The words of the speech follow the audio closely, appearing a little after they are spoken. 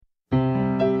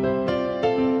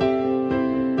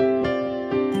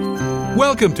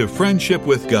Welcome to Friendship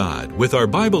with God with our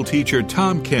Bible teacher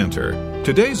Tom Cantor.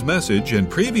 Today's message and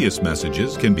previous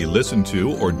messages can be listened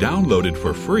to or downloaded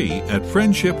for free at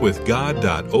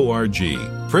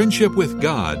friendshipwithgod.org.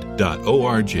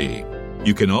 friendshipwithgod.org.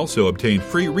 You can also obtain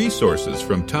free resources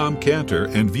from Tom Cantor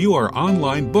and view our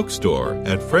online bookstore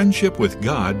at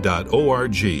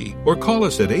friendshipwithgod.org or call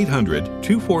us at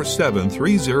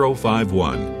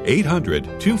 800-247-3051,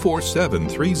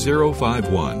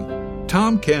 800-247-3051.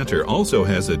 Tom Cantor also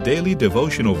has a daily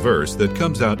devotional verse that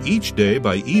comes out each day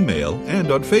by email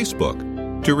and on Facebook.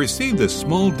 To receive this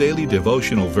small daily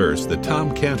devotional verse that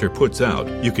Tom Cantor puts out,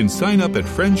 you can sign up at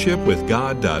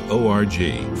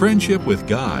friendshipwithgod.org,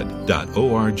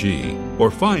 friendshipwithgod.org,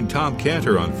 or find Tom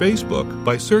Cantor on Facebook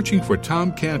by searching for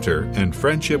Tom Cantor and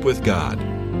Friendship with God.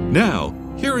 Now,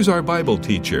 here is our Bible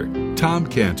teacher, Tom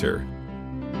Cantor.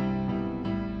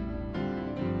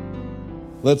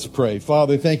 Let's pray.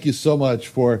 Father, thank you so much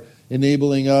for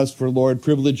enabling us, for, Lord,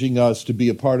 privileging us to be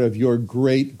a part of your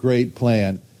great, great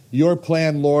plan. Your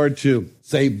plan, Lord, to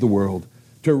save the world,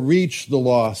 to reach the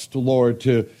lost, Lord,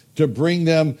 to bring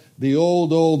them the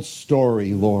old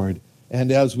story, Lord.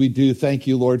 And as we do, thank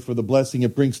you, Lord, for the blessing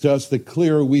it brings to us. The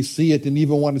clearer we see it and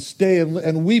even want to stay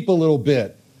and weep a little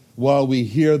bit while we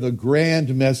hear the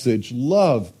grand message,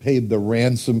 love paid the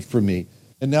ransom for me.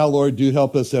 And now, Lord, do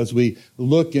help us as we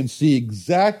look and see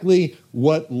exactly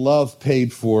what love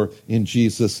paid for in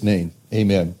Jesus' name.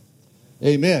 Amen.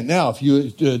 Amen. Now, if you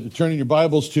turn in your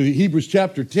Bibles to Hebrews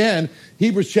chapter 10,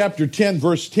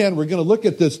 verse 10, we're going to look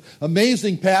at this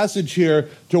amazing passage here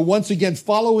to once again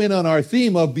follow in on our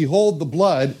theme of Behold the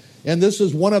Blood. And this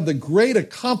is one of the great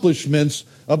accomplishments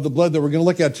of the blood that we're going to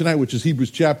look at tonight, which is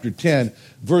Hebrews chapter 10,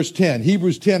 verse 10.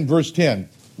 Hebrews 10, verse 10,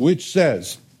 which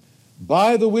says,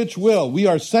 by the which will we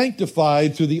are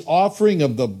sanctified through the offering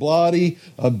of the body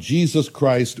of Jesus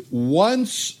Christ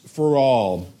once for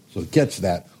all. So it gets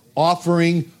that.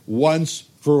 Offering once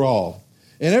for all.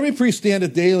 And every priest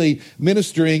standeth daily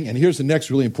ministering, and here's the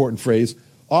next really important phrase,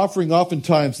 offering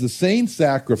oftentimes the same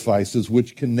sacrifices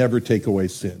which can never take away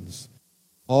sins.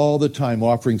 All the time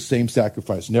offering same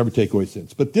sacrifice, never take away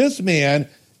sins. But this man,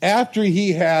 after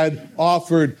he had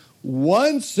offered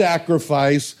one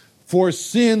sacrifice for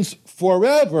sins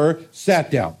forever, sat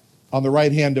down on the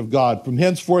right hand of God, from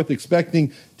henceforth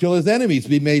expecting till his enemies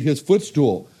be made his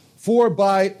footstool. For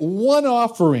by one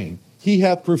offering he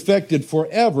hath perfected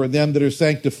forever them that are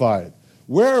sanctified,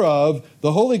 whereof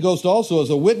the Holy Ghost also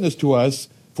is a witness to us.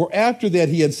 For after that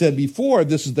he had said before,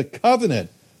 this is the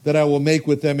covenant that I will make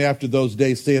with them after those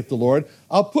days, saith the Lord.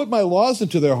 I'll put my laws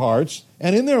into their hearts,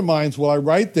 and in their minds will I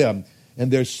write them, and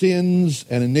their sins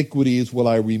and iniquities will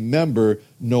I remember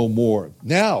no more.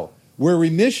 Now, where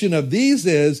remission of these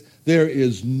is, there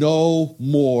is no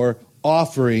more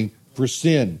offering for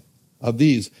sin of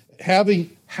these.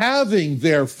 Having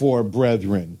therefore,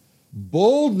 brethren,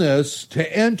 boldness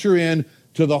to enter in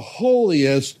to the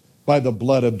holiest by the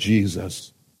blood of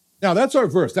Jesus. Now, that's our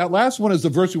verse. That last one is the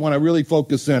verse we want to really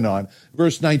focus in on.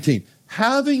 Verse 19.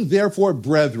 Having therefore,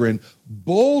 brethren,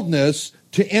 boldness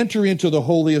to enter into the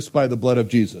holiest by the blood of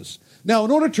Jesus. Now,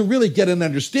 in order to really get an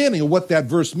understanding of what that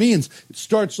verse means, it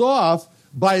starts off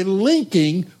by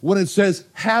linking when it says,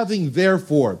 having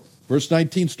therefore. Verse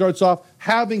 19 starts off,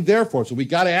 having therefore. So we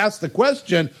got to ask the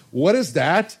question, what is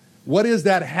that? What is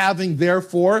that having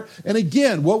therefore? And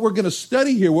again, what we're going to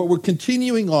study here, what we're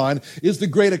continuing on, is the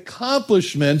great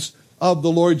accomplishments of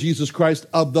the Lord Jesus Christ,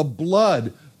 of the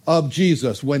blood of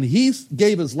Jesus. When he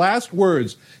gave his last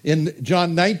words in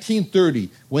John 19:30,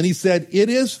 when he said, it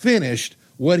is finished,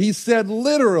 what he said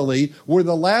literally were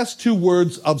the last two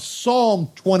words of Psalm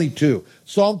 22.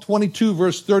 Psalm 22,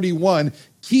 verse 31,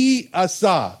 ki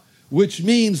asa, which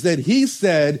means that he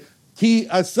said, ki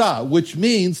asa, which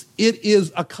means it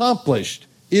is accomplished.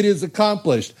 It is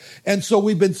accomplished. And so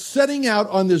we've been setting out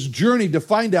on this journey to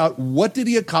find out, what did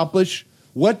he accomplish?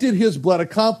 What did his blood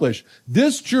accomplish?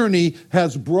 This journey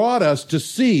has brought us to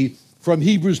see from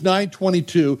Hebrews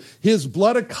 9:22, his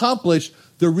blood accomplished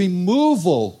the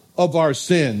removal of our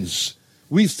sins.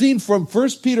 We've seen from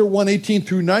 1 Peter 1:18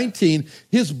 through 19,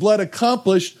 his blood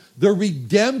accomplished the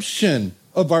redemption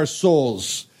of our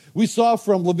souls. We saw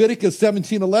from Leviticus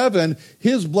 17:11,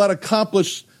 his blood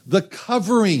accomplished the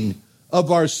covering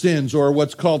of our sins, or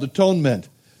what's called atonement.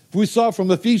 We saw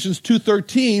from Ephesians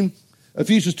 2:13,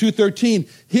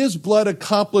 his blood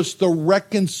accomplished the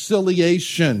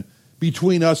reconciliation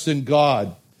between us and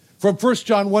God. From 1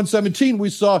 John 1:17, we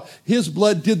saw his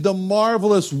blood did the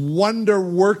marvelous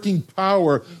wonder-working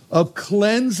power of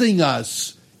cleansing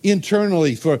us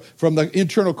internally from the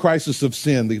internal crisis of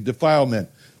sin, the defilement.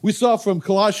 We saw from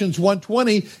Colossians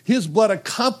 1:20, his blood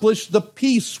accomplished the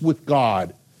peace with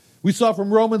God. We saw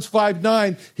from Romans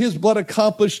 5:9, his blood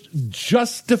accomplished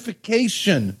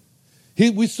justification.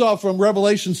 We saw from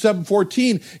Revelation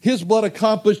 7:14, his blood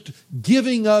accomplished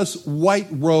giving us white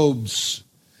robes.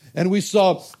 And we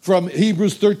saw from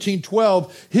Hebrews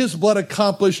 13:12, his blood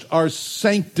accomplished our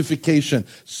sanctification,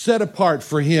 set apart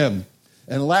for him.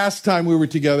 And last time we were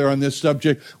together on this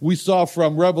subject, we saw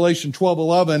from Revelation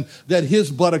 12:11 that his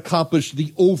blood accomplished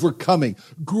the overcoming.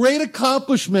 Great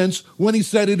accomplishments when he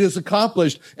said it is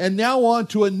accomplished. And now on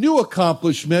to a new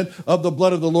accomplishment of the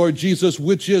blood of the Lord Jesus,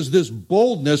 which is this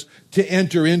boldness to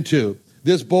enter into.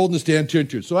 This boldness to enter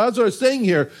into. So as I was saying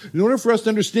here, in order for us to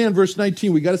understand verse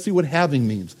 19, we got to see what having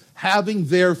means. Having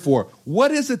therefore.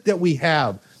 What is it that we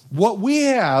have? What we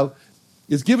have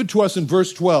is given to us in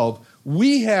verse 12.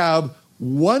 We have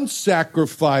one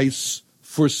sacrifice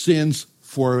for sins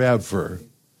forever.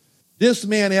 This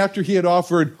man, after he had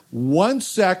offered one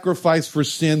sacrifice for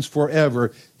sins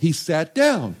forever, he sat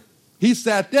down. He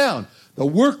sat down. The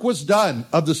work was done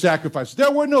of the sacrifice.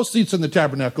 There were no seats in the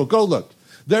tabernacle. Go look.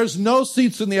 There's no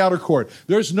seats in the outer court.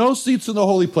 There's no seats in the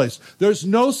holy place. There's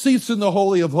no seats in the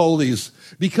Holy of Holies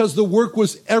because the work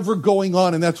was ever going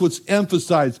on, and that's what's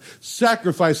emphasized,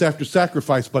 sacrifice after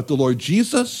sacrifice. But the Lord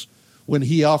Jesus, when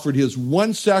he offered his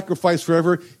one sacrifice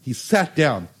forever, he sat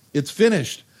down. It's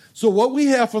finished. So what we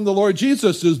have from the Lord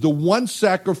Jesus is the one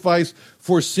sacrifice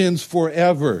for sins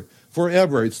forever.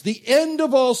 Forever. It's the end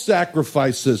of all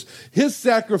sacrifices. His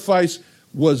sacrifice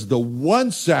was the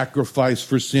one sacrifice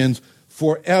for sins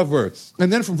forever.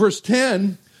 And then from verse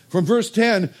 10,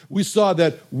 we saw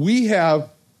that we have,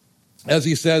 as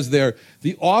he says there,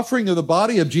 the offering of the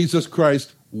body of Jesus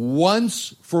Christ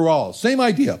once for all. Same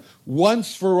idea,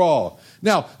 once for all.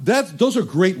 Now, those are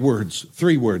great words,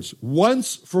 3 words.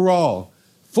 Once for all.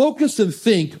 Focus and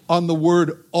think on the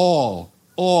word all.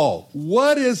 All.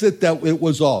 What is it that it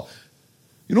was all?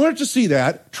 In order to see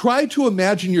that, try to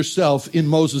imagine yourself in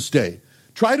Moses' day.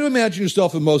 Try to imagine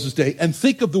yourself in Moses' day and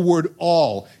think of the word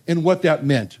all and what that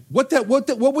meant. What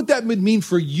would that mean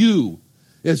for you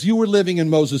as you were living in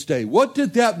Moses' day? What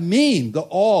did that mean, the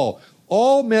all?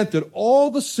 All meant that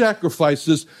all the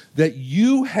sacrifices that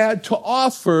you had to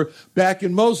offer back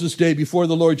in Moses' day before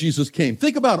the Lord Jesus came.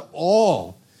 Think about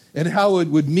all and how it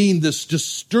would mean this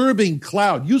disturbing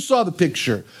cloud. You saw the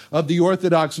picture of the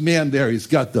Orthodox man there. He's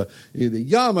got the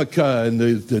yarmulke and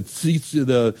the seats,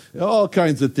 all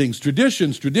kinds of things.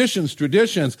 Traditions.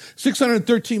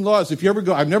 613 laws. If you ever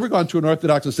go, I've never gone to an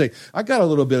Orthodox and say, I got a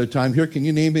little bit of time here. Can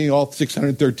you name me all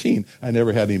 613? I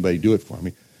never had anybody do it for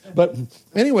me. But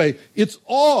anyway, it's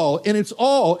all. And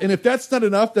if that's not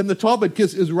enough, then the Talmud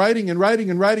is writing, and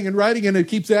it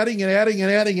keeps adding,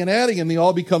 and the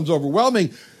all becomes overwhelming,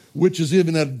 which is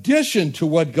even an addition to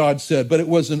what God said. But it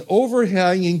was an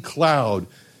overhanging cloud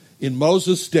in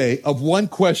Moses' day of one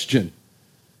question.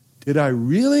 Did I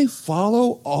really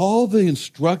follow all the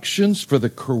instructions for the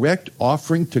correct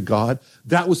offering to God?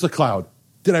 That was the cloud.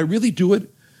 Did I really do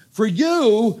it? For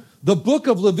you, the book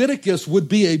of Leviticus would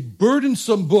be a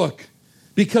burdensome book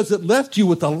because it left you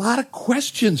with a lot of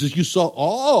questions as you saw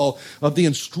all of the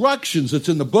instructions that's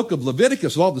in the book of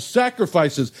Leviticus, all the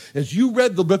sacrifices. As you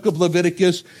read the book of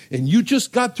Leviticus and you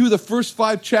just got through the first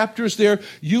 5 chapters there,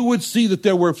 you would see that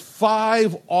there were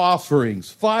 5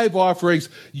 offerings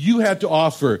you had to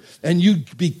offer. And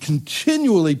you'd be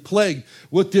continually plagued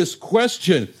with this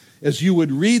question as you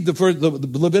would read the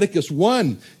Leviticus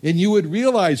 1, and you would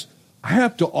realize, I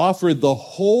have to offer the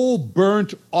whole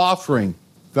burnt offering.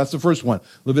 That's the first one.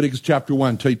 Leviticus chapter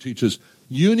 1 teaches,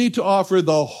 you need to offer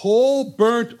the whole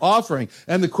burnt offering.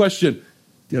 And the question,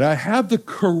 did I have the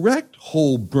correct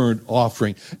whole burnt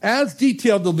offering? As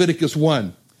detailed in Leviticus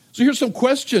 1. So here's some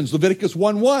questions. Leviticus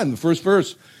 1:1, the first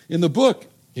verse in the book.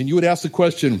 And you would ask the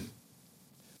question,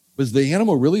 was the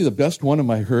animal really the best one in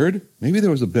my herd? Maybe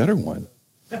there was a better one.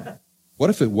 What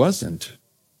if it wasn't?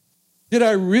 Did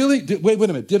I really, wait a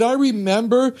minute, did I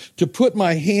remember to put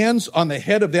my hands on the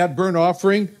head of that burnt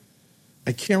offering?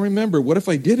 I can't remember. What if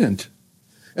I didn't?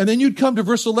 And then you'd come to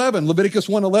verse 11, Leviticus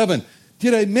 1:11.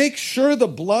 Did I make sure the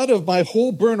blood of my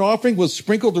whole burnt offering was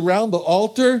sprinkled around the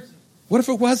altar? What if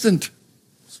it wasn't?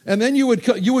 And then you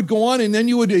would go on, and then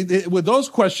you would, with those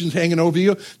questions hanging over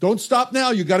you, don't stop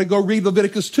now. You got to go read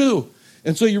Leviticus 2.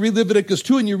 And so you read Leviticus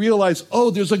 2 and you realize,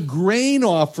 there's a grain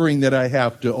offering that I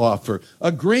have to offer.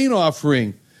 A grain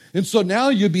offering. And so now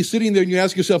you'd be sitting there and you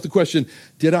ask yourself the question,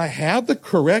 did I have the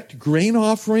correct grain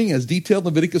offering as detailed in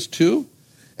Leviticus 2?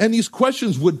 And these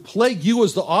questions would plague you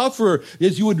as the offerer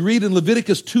as you would read in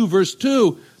Leviticus 2 verse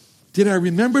 2. Did I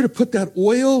remember to put that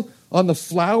oil on the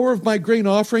flour of my grain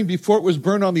offering before it was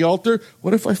burned on the altar?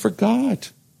 What if I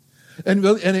forgot? And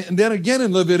then again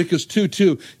in Leviticus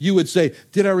 2:2, you would say,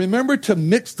 did I remember to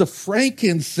mix the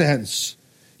frankincense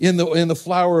in the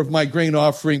flour of my grain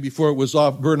offering before it was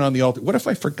burned on the altar? What if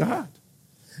I forgot?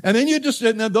 And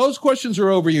then now those questions are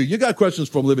over you. You got questions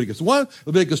from Leviticus 1,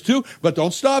 Leviticus 2, but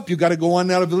don't stop. You got to go on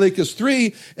now to Leviticus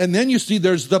 3, and then you see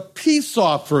there's the peace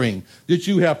offering that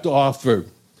you have to offer.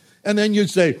 And then you'd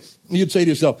say to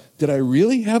yourself, did I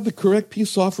really have the correct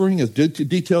peace offering as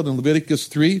detailed in Leviticus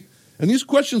 3? And these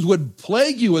questions would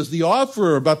plague you as the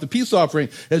offerer about the peace offering,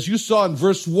 as you saw in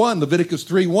verse 1, Leviticus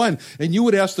 3:1. And you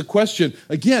would ask the question,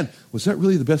 again, was that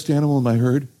really the best animal in my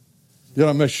herd?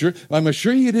 I'm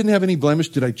sure he didn't have any blemish.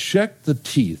 Did I check the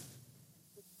teeth,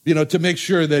 to make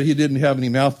sure that he didn't have any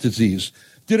mouth disease?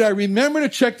 Did I remember to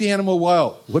check the animal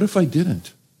well? What if I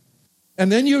didn't?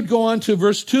 And then you would go on to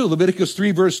verse 2, Leviticus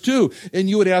 3, verse 2, and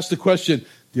you would ask the question,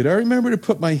 did I remember to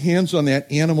put my hands on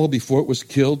that animal before it was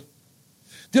killed?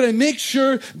 Did I make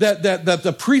sure that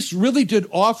the priest really did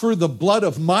offer the blood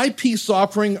of my peace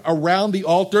offering around the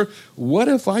altar? What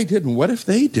if I didn't? What if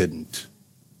they didn't?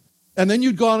 And then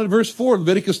you'd go on to verse 4,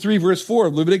 Leviticus 3, verse 4,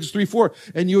 Leviticus 3:4,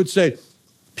 and you would say,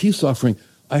 peace offering,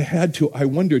 I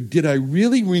wondered, did I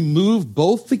really remove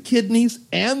both the kidneys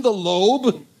and the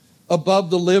lobe above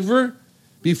the liver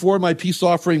before my peace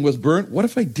offering was burnt? What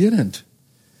if I didn't?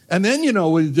 And then,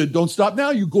 don't stop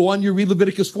now. You go on, you read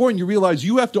Leviticus 4, and you realize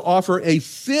you have to offer a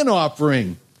sin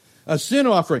offering. A sin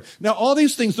offering. Now, all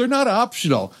these things, they're not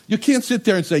optional. You can't sit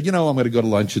there and say, I'm going to go to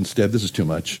lunch instead. This is too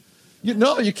much.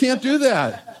 No, you can't do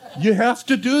that. You have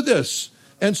to do this.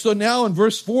 And so now in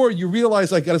verse 4, you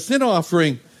realize I got a sin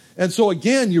offering. And so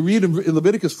again, you read in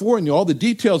Leviticus 4 and all the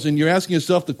details, and you're asking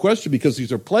yourself the question because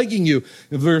these are plaguing you.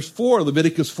 In verse 4,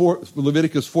 Leviticus 4,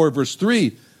 verse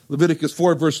 3, Leviticus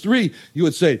 4, verse 3, you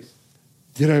would say,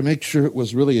 did I make sure it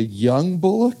was really a young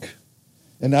bullock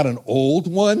and not an old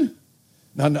one?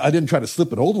 Now, I didn't try to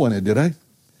slip an old one in, did I?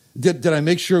 Did I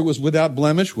make sure it was without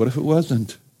blemish? What if it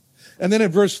wasn't? And then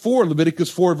in verse 4, Leviticus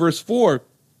 4, verse 4,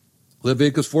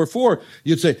 Leviticus 4:4,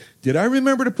 you'd say, did I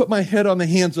remember to put my head on the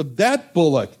hands of that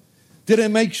bullock? Did I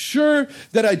make sure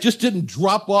that I just didn't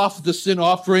drop off the sin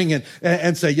offering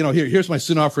and say, here's my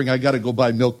sin offering. I got to go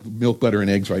buy milk, butter,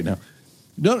 and eggs right now.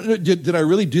 No, did I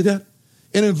really do that?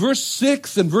 And in verse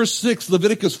 6,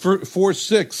 Leviticus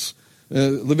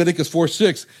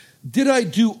 4:6, did I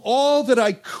do all that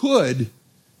I could,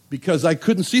 because I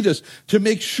couldn't see this, to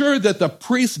make sure that the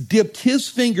priest dipped his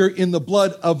finger in the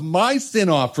blood of my sin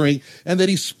offering and that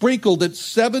he sprinkled it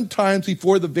 7 times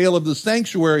before the veil of the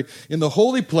sanctuary in the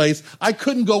holy place? I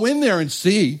couldn't go in there and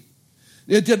see.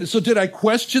 So did I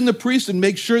question the priest and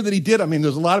make sure that he did? I mean,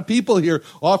 there's a lot of people here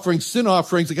offering sin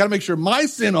offerings. I got to make sure my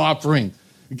sin offering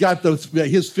got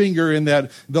his finger in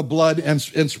the blood and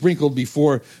sprinkled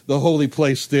before the holy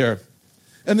place there.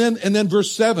 And then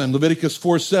verse 7, Leviticus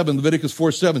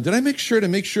 4:7. Did I make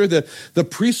sure that the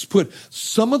priests put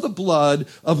some of the blood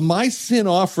of my sin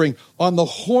offering on the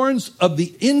horns of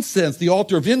the incense, the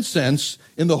altar of incense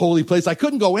in the holy place? I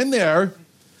couldn't go in there,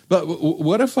 but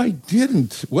what if I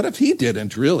didn't? What if he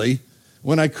didn't really?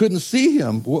 When I couldn't see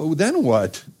him, then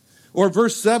what? Or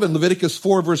verse 7, Leviticus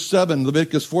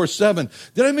 4:7.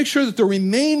 Did I make sure that the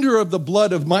remainder of the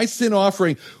blood of my sin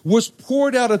offering was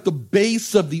poured out at the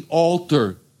base of the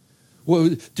altar?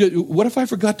 What if I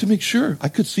forgot to make sure? I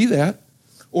could see that.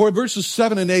 Or verses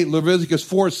 7 and 8, Leviticus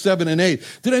 4:7 and 8.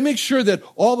 Did I make sure that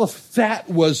all the fat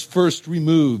was first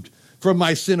removed from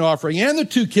my sin offering, and the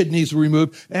 2 kidneys were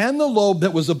removed, and the lobe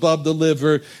that was above the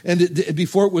liver, and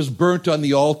before it was burnt on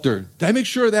the altar? Did I make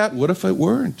sure of that? What if I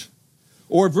weren't?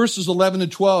 Or verses 11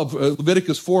 and 12,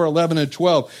 Leviticus 4:11 and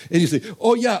 12. And you say,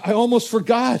 oh yeah, I almost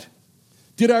forgot.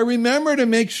 Did I remember to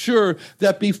make sure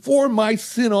that before my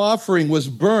sin offering was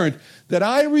burnt, that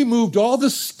I removed all the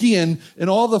skin and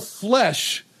all the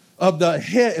flesh of the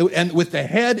head, and with the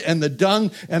head and the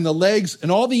dung and the legs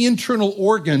and all the internal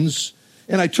organs,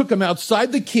 and I took them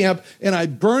outside the camp and I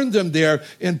burned them there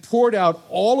and poured out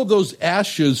all of those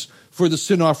ashes for the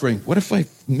sin offering? What if I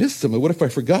missed them? Or what if I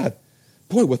forgot?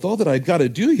 Boy, with all that I've got to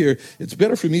do here, it's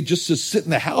better for me just to sit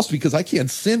in the house because I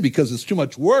can't sin because it's too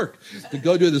much work to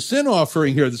go do the sin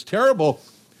offering here. It's terrible.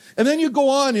 And then you go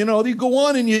on,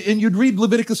 and you'd read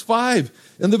Leviticus 5.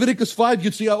 In Leviticus 5,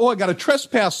 you'd see, I got a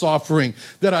trespass offering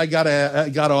that I got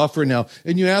to offer now.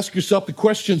 And you ask yourself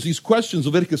these questions,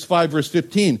 Leviticus 5, verse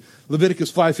 15. Leviticus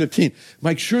 5:15.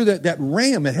 Make sure that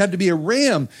ram, it had to be a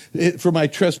ram for my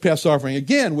trespass offering.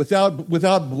 Again,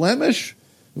 without blemish.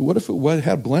 What if it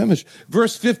had blemish?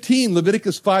 Verse 15,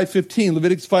 Leviticus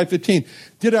 5:15.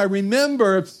 Did I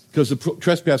remember, because the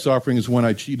trespass offering is when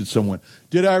I cheated someone,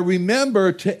 did I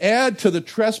remember to add to the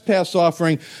trespass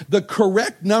offering the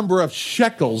correct number of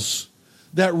shekels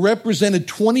that represented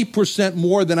 20%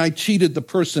 more than I cheated the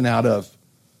person out of?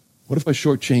 What if I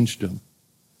shortchanged him?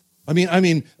 I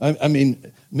mean,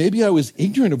 maybe I was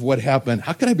ignorant of what happened.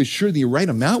 How can I be sure the right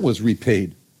amount was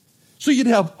repaid? So you'd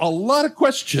have a lot of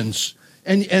questions.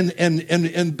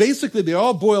 And basically they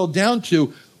all boil down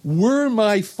to, were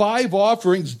my 5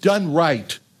 offerings done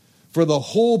right? For the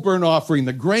whole burnt offering,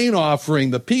 the grain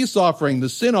offering, the peace offering, the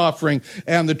sin offering,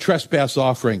 and the trespass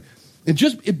offering.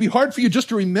 It'd be hard for you just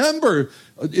to remember,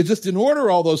 just in order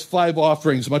all those 5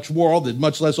 offerings, much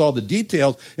less all the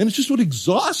details, and it just would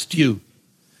exhaust you.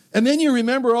 And then you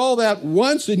remember all that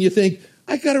once, and you think,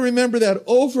 I got to remember that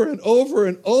over and over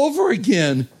and over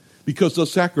again, because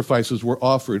those sacrifices were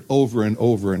offered over and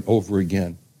over and over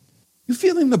again. You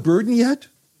feeling the burden yet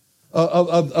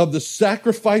of the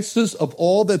sacrifices of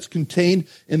all that's contained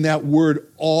in that word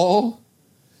all?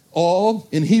 All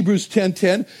in Hebrews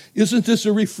 10:10. Isn't this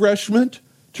a refreshment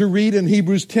to read in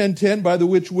Hebrews 10:10, by the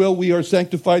which will we are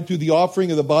sanctified through the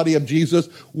offering of the body of Jesus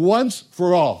once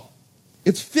for all?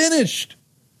 It's finished.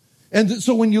 And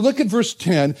so when you look at verse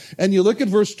 10 and you look at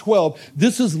verse 12,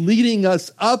 this is leading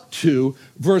us up to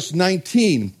verse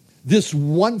 19. This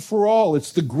one for all,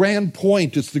 it's the grand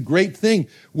point, it's the great thing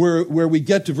where we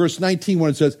get to verse 19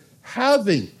 when it says,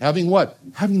 having what?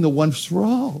 Having the once for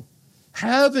all.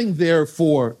 Having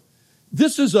therefore,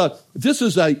 this is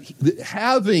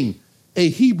having a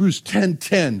Hebrews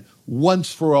 10:10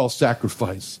 once for all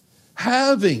sacrifice.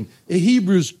 Having a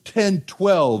Hebrews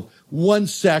 10:12 one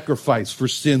sacrifice for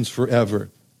sins forever.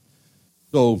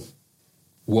 So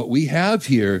what we have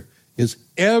here is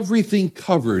everything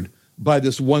covered by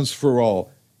this once for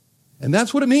all. And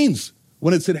that's what it means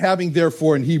when it said having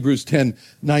therefore in Hebrews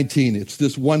 10:19. It's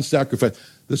this one sacrifice.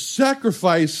 The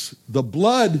sacrifice, the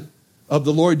blood of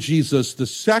the Lord Jesus, the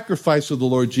sacrifice of the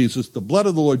Lord Jesus, the blood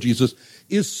of the Lord Jesus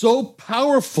is so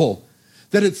powerful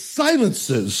that it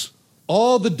silences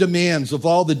all the demands of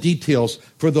all the details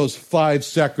for those 5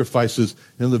 sacrifices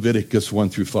in Leviticus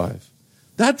 1-5.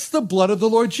 That's the blood of the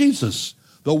Lord Jesus,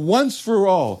 the once for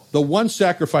all, the one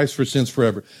sacrifice for sins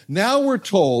forever. Now we're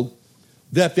told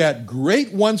that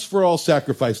great once for all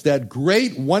sacrifice, that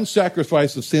great one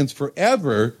sacrifice of sins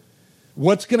forever,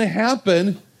 what's going to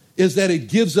happen is that it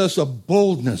gives us a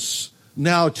boldness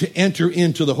now to enter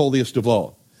into the holiest of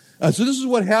all. So this is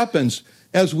what happens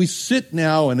as we sit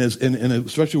now, and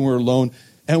especially when we're alone,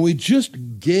 and we just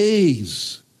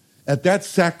gaze at that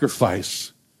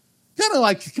sacrifice, kind of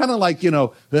like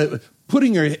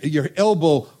putting your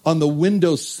elbow on the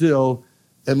windowsill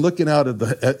and looking out at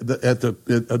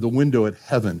the window at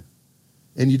heaven,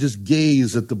 and you just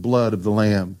gaze at the blood of the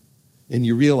Lamb, and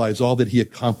you realize all that He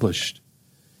accomplished.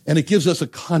 And it gives us a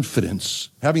confidence,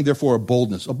 having therefore a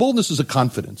boldness. A boldness is a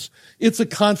confidence. It's a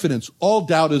confidence. All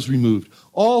doubt is removed.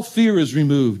 All fear is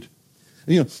removed.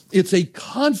 It's a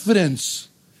confidence.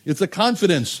 It's a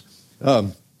confidence.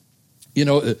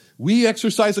 We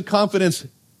exercise a confidence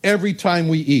every time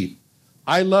we eat.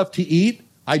 I love to eat.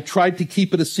 I tried to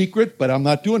keep it a secret, but I'm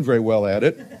not doing very well at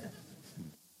it.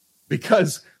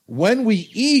 Because when we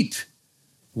eat,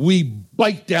 we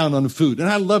bite down on the food. And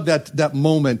I love that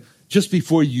moment just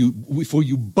before you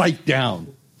bite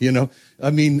down, some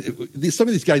of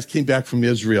these guys came back from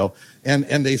Israel,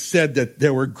 and they said that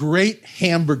there were great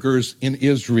hamburgers in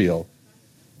Israel.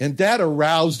 And that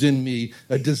aroused in me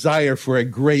a desire for a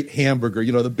great hamburger,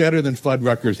 the better than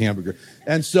Fuddruckers hamburger.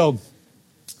 And so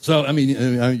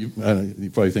you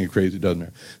probably think crazy, doesn't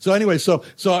it? So anyway, so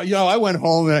I went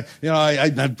home and I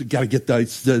got to get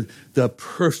the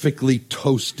perfectly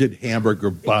toasted hamburger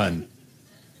bun.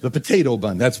 The potato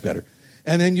bun, that's better.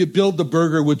 And then you build the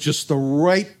burger with just the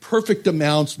right, perfect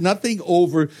amounts, nothing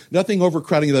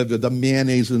overcrowding the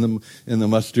mayonnaise and the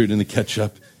mustard and the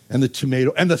ketchup and the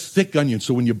tomato and the thick onion.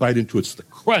 So when you bite into it, it's the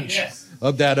crunch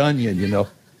of that onion,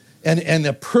 And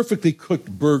a perfectly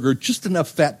cooked burger, just enough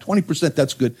fat, 20%,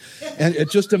 that's good. And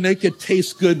just to make it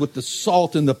taste good with the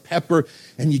salt and the pepper.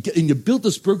 And you build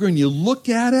this burger and you look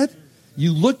at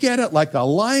it like a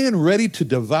lion ready to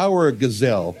devour a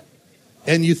gazelle.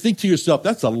 And you think to yourself,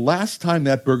 that's the last time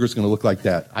that burger's going to look like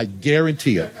that. I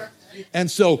guarantee it.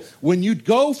 And so when you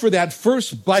go for that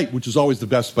first bite, which is always the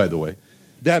best, by the way,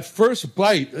 that first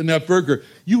bite in that burger,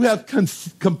 you have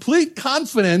complete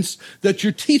confidence that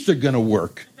your teeth are going to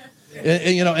work.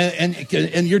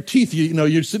 And your teeth,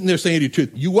 you're sitting there saying to your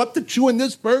tooth, you up to chewing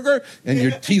this burger? And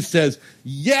your teeth says,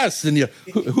 yes. And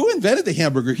who invented the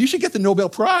hamburger? He should get the Nobel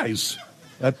Prize.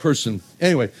 that person.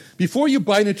 Anyway, before you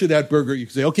bite into that burger, you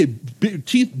can say, okay,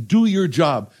 teeth, do your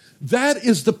job. That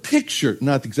is the picture,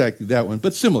 not exactly that one,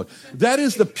 but similar. That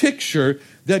is the picture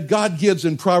that God gives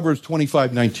in Proverbs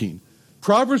 25:19.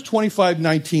 Proverbs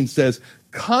 25:19 says,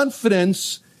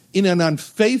 confidence in an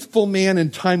unfaithful man in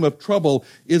time of trouble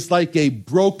is like a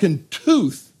broken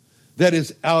tooth that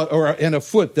is out, and a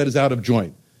foot that is out of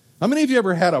joint. How many of you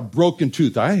ever had a broken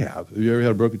tooth? I have. Have you ever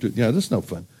had a broken tooth? Yeah, this is no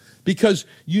fun. Because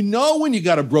you know when you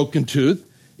got a broken tooth,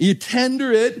 you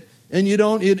tender it, and you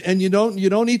don't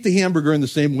eat the hamburger in the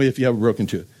same way if you have a broken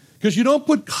tooth. Because you don't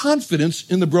put confidence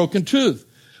in the broken tooth.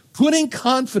 Putting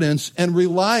confidence and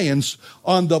reliance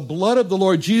on the blood of the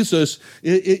Lord Jesus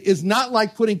is not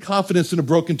like putting confidence in a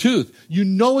broken tooth. You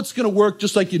know it's going to work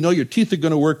just like you know your teeth are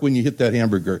going to work when you hit that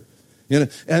hamburger.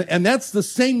 And that's the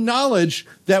same knowledge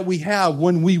that we have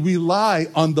when we rely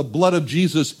on the blood of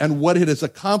Jesus and what it has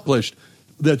accomplished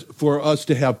that for us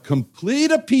to have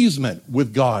complete appeasement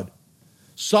with God.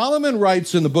 Solomon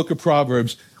writes in the book of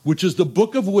Proverbs, which is the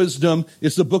book of wisdom.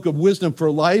 It's the book of wisdom for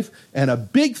life, and a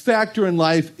big factor in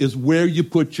life is where you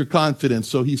put your confidence.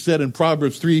 So he said in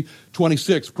Proverbs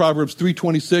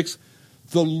 3:26,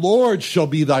 the Lord shall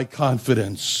be thy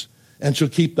confidence and shall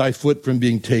keep thy foot from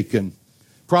being taken.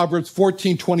 Proverbs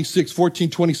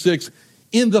 14:26,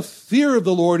 in the fear of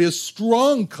the Lord is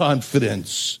strong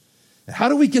confidence. How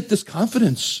do we get this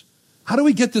confidence? How do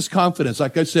we get this confidence?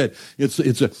 Like I said, it's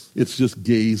just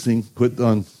gazing, put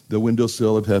on the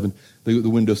windowsill of heaven, the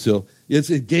windowsill. It's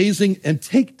gazing and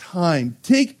take time.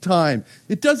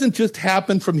 It doesn't just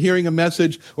happen from hearing a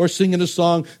message or singing a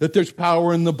song that there's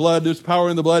power in the blood,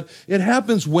 It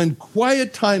happens when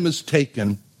quiet time is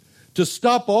taken to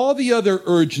stop all the other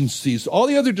urgencies, all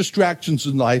the other distractions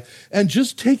in life, and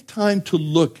just take time to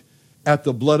look at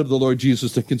the blood of the Lord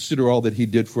Jesus and consider all that he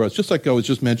did for us. Just like I was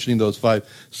just mentioning those 5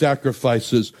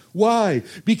 sacrifices. Why?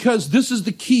 Because this is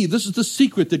the key. This is the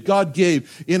secret that God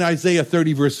gave in Isaiah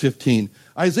 30, verse 15.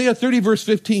 Isaiah 30, verse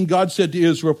 15, God said to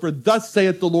Israel, for thus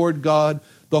saith the Lord God,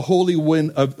 the Holy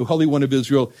One of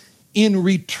Israel, in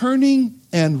returning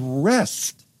and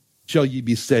rest shall ye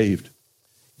be saved.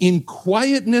 In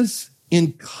quietness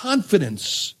and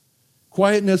confidence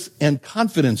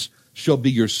shall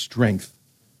be your strength.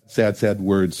 Sad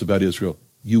words about Israel.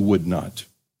 You would not.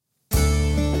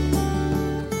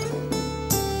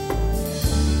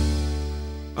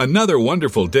 Another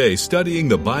wonderful day studying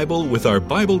the Bible with our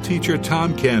Bible teacher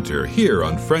Tom Cantor here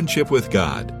on Friendship with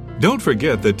God. Don't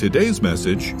forget that today's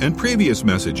message and previous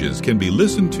messages can be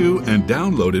listened to and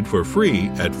downloaded for free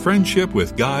at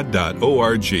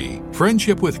friendshipwithgod.org.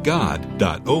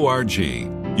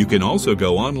 friendshipwithgod.org. You can also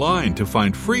go online to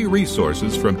find free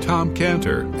resources from Tom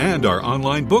Cantor and our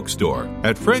online bookstore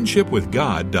at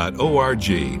friendshipwithgod.org.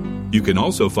 You can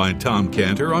also find Tom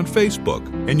Cantor on Facebook,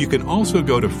 and you can also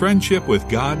go to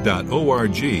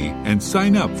friendshipwithgod.org and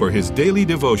sign up for his daily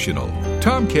devotional.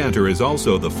 Tom Cantor is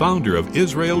also the founder of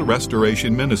Israel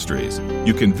Restoration Ministries.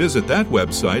 You can visit that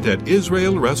website at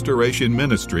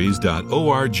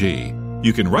israelrestorationministries.org.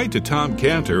 You can write to Tom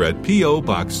Cantor at P.O.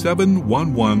 Box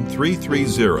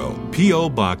 711330, P.O.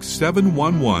 Box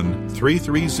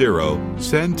 711330,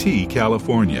 Santee,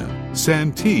 California.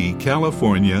 Santee,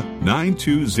 California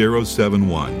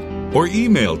 92071. Or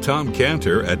email Tom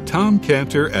Cantor at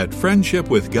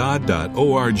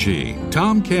tomcantor@friendshipwithgod.org.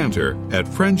 Tom Cantor at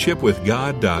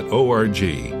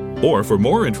friendshipwithgod.org. Or for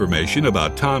more information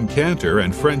about Tom Cantor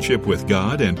and Friendship with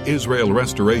God and Israel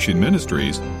Restoration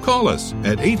Ministries, call us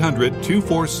at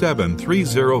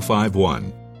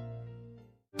 800-247-3051.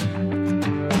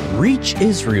 Reach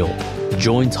Israel.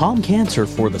 Join Tom Cantor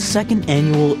for the 2nd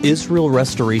Annual Israel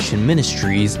Restoration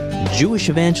Ministries Jewish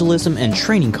Evangelism and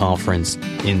Training Conference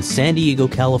in San Diego,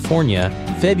 California,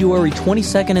 February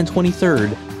 22nd and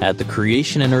 23rd at the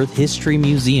Creation and Earth History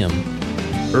Museum.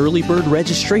 Early bird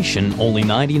registration, only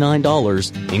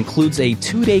 $99, includes a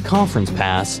 2-day conference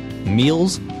pass,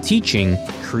 meals, teaching,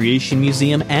 Creation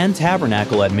Museum and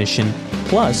Tabernacle admission,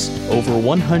 plus over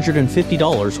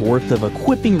 $150 worth of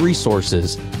equipping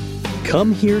resources.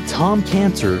 Come hear Tom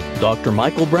Cantor, Dr.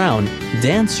 Michael Brown,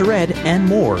 Dan Surratt, and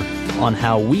more on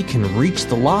how we can reach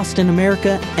the lost in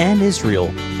America and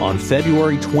Israel on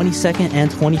February 22nd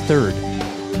and 23rd.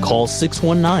 Call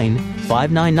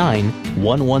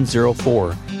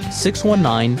 619-599-1104,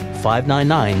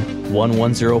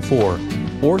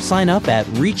 619-599-1104, or sign up at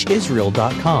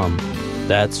reachisrael.com.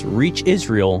 That's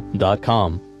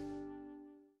reachisrael.com.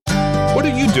 What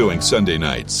are you doing Sunday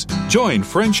nights? Join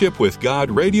Friendship with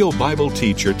God radio Bible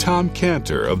teacher Tom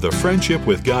Cantor of the Friendship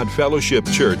with God Fellowship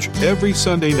Church every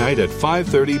Sunday night at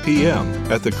 5:30 p.m.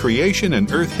 at the Creation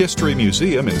and Earth History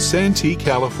Museum in Santee,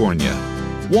 California.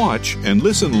 Watch and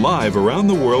listen live around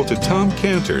the world to Tom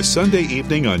Cantor Sunday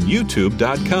evening on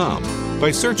YouTube.com by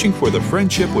searching for the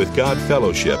Friendship with God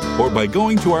Fellowship or by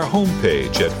going to our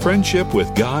homepage at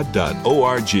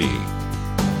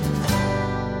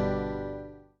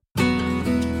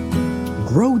friendshipwithgod.org.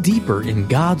 Grow deeper in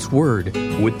God's Word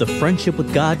with the Friendship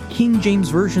with God King James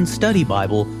Version Study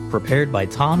Bible prepared by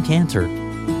Tom Cantor.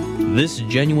 This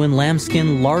genuine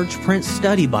lambskin large print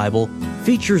study Bible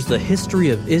features the history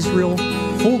of Israel,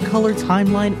 full-color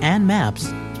timeline and maps,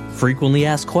 frequently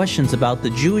asked questions about the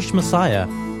Jewish Messiah,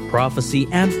 prophecy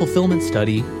and fulfillment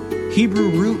study,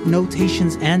 Hebrew root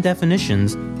notations and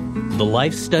definitions, the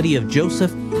life study of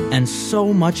Joseph, and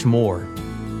so much more.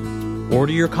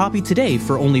 Order your copy today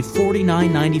for only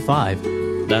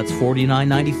 $49.95. That's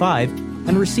 $49.95,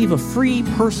 and receive a free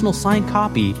personal signed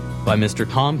copy by Mr.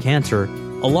 Tom Cantor,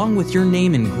 along with your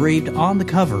name engraved on the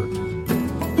cover.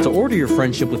 To order your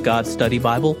Friendship with God Study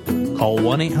Bible, call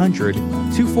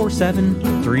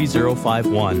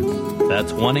 1-800-247-3051.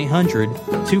 That's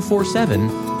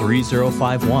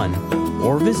 1-800-247-3051.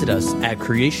 Or visit us at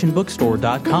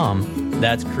creationbookstore.com.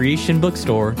 That's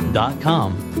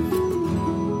creationbookstore.com.